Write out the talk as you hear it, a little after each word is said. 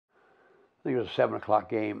think it was a 7 o'clock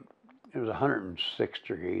game. It was 106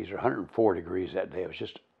 degrees or 104 degrees that day. It was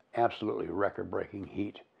just absolutely record-breaking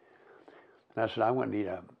heat. And I said, I want to need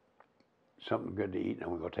something good to eat, and I'm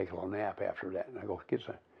going to go take a little nap after that. And I go get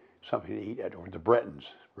something to eat at the Breton's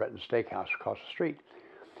Steakhouse across the street.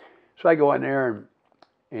 So I go in there,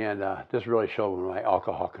 and this really showed when my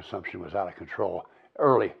alcohol consumption was out of control.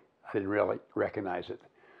 Early, I didn't really recognize it.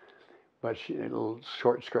 But a little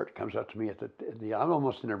short skirt comes up to me I'm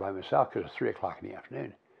almost in there by myself because it's 3 o'clock in the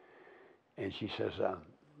afternoon. And she says,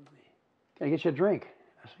 can I get you a drink?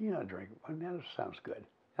 I said, you know, a drink. Well, that sounds good.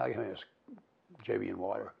 I'll give me this JB and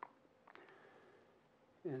water.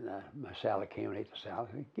 And my salad came and ate the salad.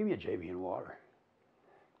 I said, give me a JB and water.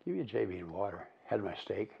 Give me a JB and water. Had my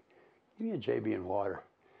steak. Give me a JB and water.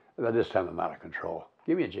 By this time, I'm out of control.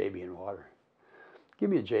 Give me a JB and water. Give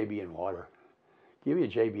me a JB and water. Give me a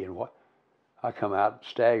JB and water. I come out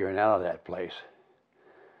staggering out of that place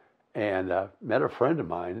and met a friend of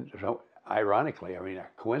mine, ironically,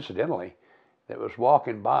 coincidentally, that was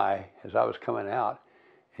walking by as I was coming out.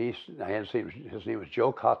 I hadn't seen him. His name was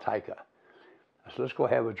Jill Toyoshib. I said, let's go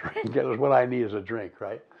have a drink. That was what I need, is a drink,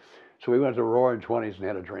 right? So we went to Roaring Twenties and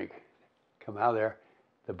had a drink. Come out of there,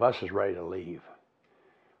 the bus is ready to leave.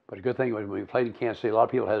 But the good thing was when we played in Kansas City, a lot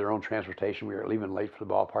of people had their own transportation. We were leaving late for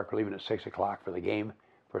the ballpark. We're leaving at 6 o'clock for the game,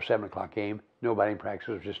 for a 7 o'clock game. No batting practice.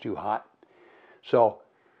 It was just too hot. So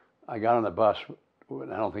I got on the bus.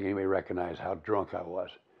 I don't think anybody recognized how drunk I was.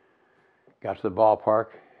 Got to the ballpark.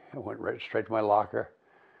 I went straight to my locker.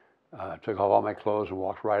 Took off all my clothes and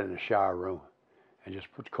walked right in the shower room and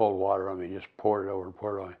just put cold water on me and just poured it over and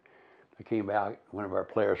poured it on me. I came back. One of our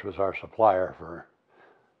players was our supplier for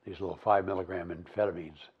these little 5 milligram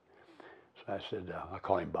amphetamines. So I said, I'll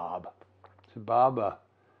call him Bob. I said, Bob,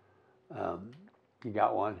 you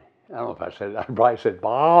got one? I don't know if I said it. I probably said,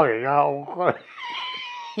 Bob, you got one.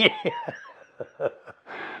 Yeah.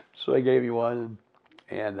 So he gave me one,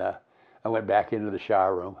 and I went back into the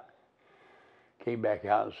shower room. Came back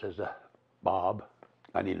out and says, Bob,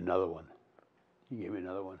 I need another one. He gave me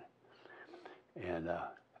another one. And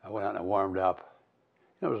I went out and I warmed up.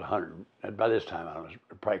 It was 100. And by this time, I was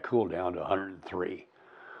probably cooled down to 103.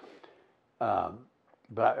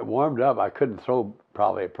 But I warmed up. I couldn't throw,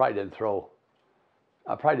 I probably didn't throw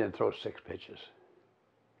 6 pitches.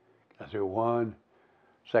 I threw one,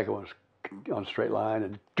 second one was on a straight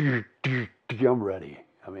line, and I'm ready.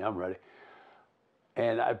 I'm ready.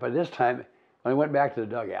 And by this time, when I went back to the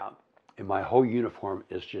dugout, and my whole uniform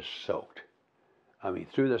is just soaked.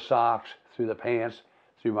 Through the socks, through the pants,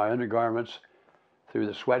 through my undergarments, through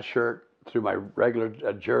the sweatshirt, through my regular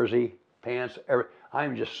jersey, pants,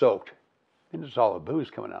 I'm just soaked. And it's all the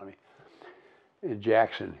booze coming out of me. And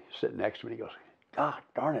Jackson sitting next to me, he goes, God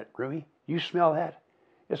darn it, Rumi, you smell that?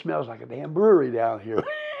 It smells like a damn brewery down here.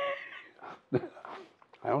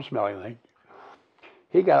 I don't smell anything.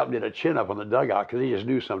 He got up and did a chin up on the dugout because he just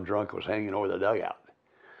knew some drunk was hanging over the dugout.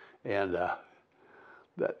 And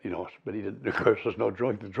but he didn't, of course, there's no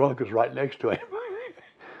drunk. The drunk was right next to him.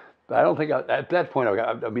 But I don't think, at that point,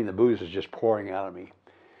 the booze is just pouring out of me.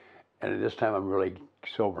 And at this time, I'm really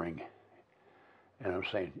sobering. And I'm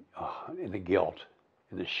saying, in the guilt,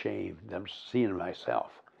 in the shame that I'm seeing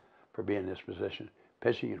myself for being in this position,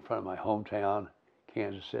 pitching in front of my hometown,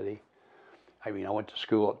 Kansas City. I went to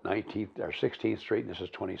school at 19th or 16th Street, and this is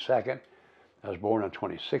 22nd. I was born on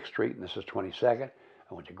 26th Street, and this is 22nd.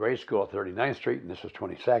 I went to grade school at 39th Street, and this is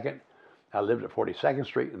 22nd. I lived at 42nd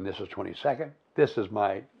Street, and this is 22nd. This is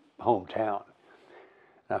my hometown.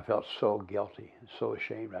 And I felt so guilty and so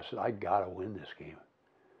ashamed. I said, I gotta win this game,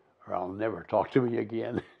 or I'll never talk to me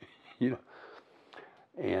again.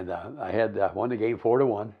 And I had won the game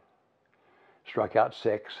 4-1, struck out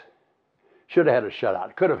 6. Should have had a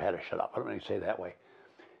shutout. Could have had a shutout. I don't mean to say it that way.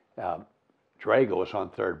 Drago was on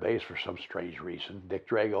third base for some strange reason. Dick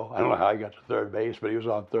Drago. I don't know how he got to third base, but he was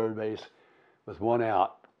on third base with 1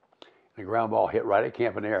 out. And a ground ball hit right at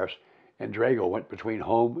Campaneris, and Drago went between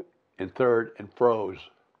home and third and froze.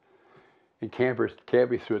 And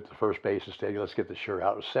Campy threw it to first base and said, let's get the sure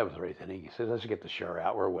out. It was 7th or 8th inning. He said, let's get the sure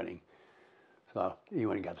out. We're winning. So he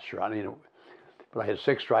went and got the sure out. But I had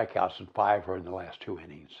 6 strikeouts and 5 were in the last 2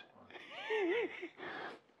 innings.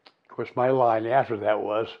 Of course, my line after that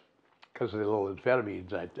was, because of the little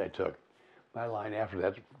amphetamines I took, my line after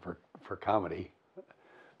that for comedy,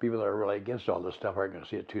 people that are really against all this stuff aren't going to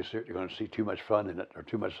see it too serious. You're going to see too much fun in it or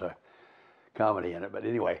too much comedy in it. But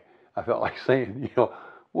anyway, I felt like saying,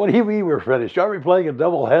 what do you mean we're finished? Aren't we playing a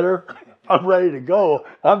doubleheader? I'm ready to go.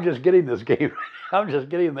 I'm just getting this game. I'm just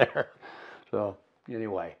getting there. So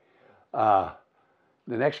anyway,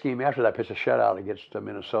 The next game after that, I pitched a shutout against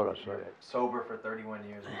Minnesota. So sober for 31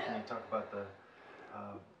 years. Can you talk about the?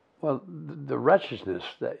 Well, the wretchedness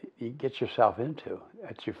that you get yourself into,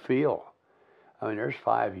 that you feel. I mean, there's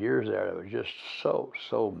 5 years there that were just so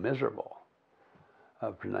miserable.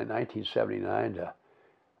 From 1979 to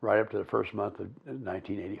right up to the first month of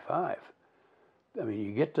 1985. I mean,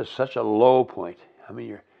 you get to such a low point. I mean,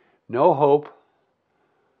 you're no hope,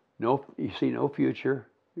 you see no future,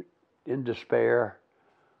 in despair.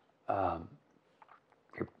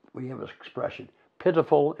 We have this expression,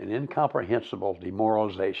 pitiful and incomprehensible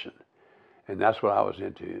demoralization. And that's what I was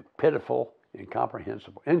into, pitiful,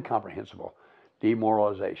 incomprehensible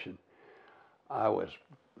demoralization. I was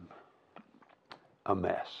a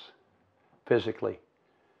mess, physically,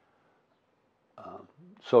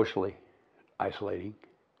 socially, isolating,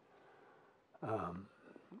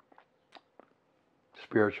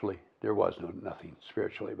 spiritually. There was nothing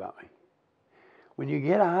spiritually about me. When you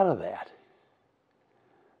get out of that,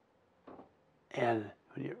 and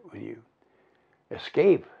when you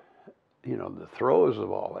escape, the throes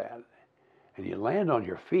of all that, and you land on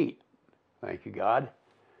your feet, thank you, God.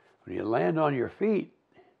 When you land on your feet,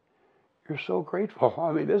 you're so grateful.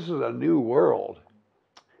 I mean, this is a new world.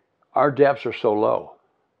 Our depths are so low,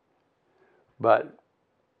 but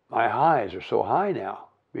my highs are so high now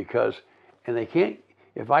and they can't,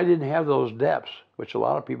 if I didn't have those depths, which a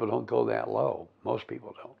lot of people don't go that low, most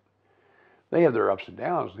people don't. They have their ups and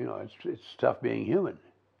downs, it's tough being human.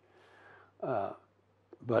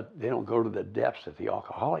 But they don't go to the depths that the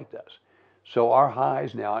alcoholic does. So our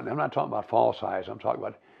highs now, and I'm not talking about false highs, I'm talking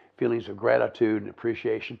about feelings of gratitude and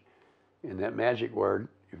appreciation. And that magic word,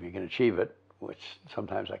 if you can achieve it, which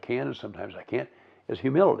sometimes I can and sometimes I can't, is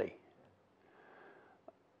humility.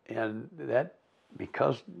 And that,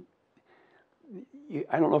 because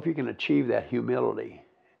I don't know if you can achieve that humility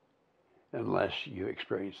unless you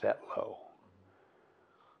experience that low.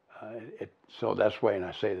 So that's why, and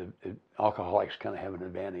I say that alcoholics kind of have an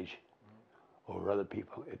advantage over other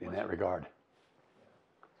people in that regard.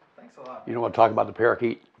 Thanks a lot. You don't want to talk about the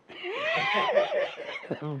parakeet?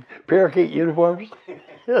 Parakeet uniforms?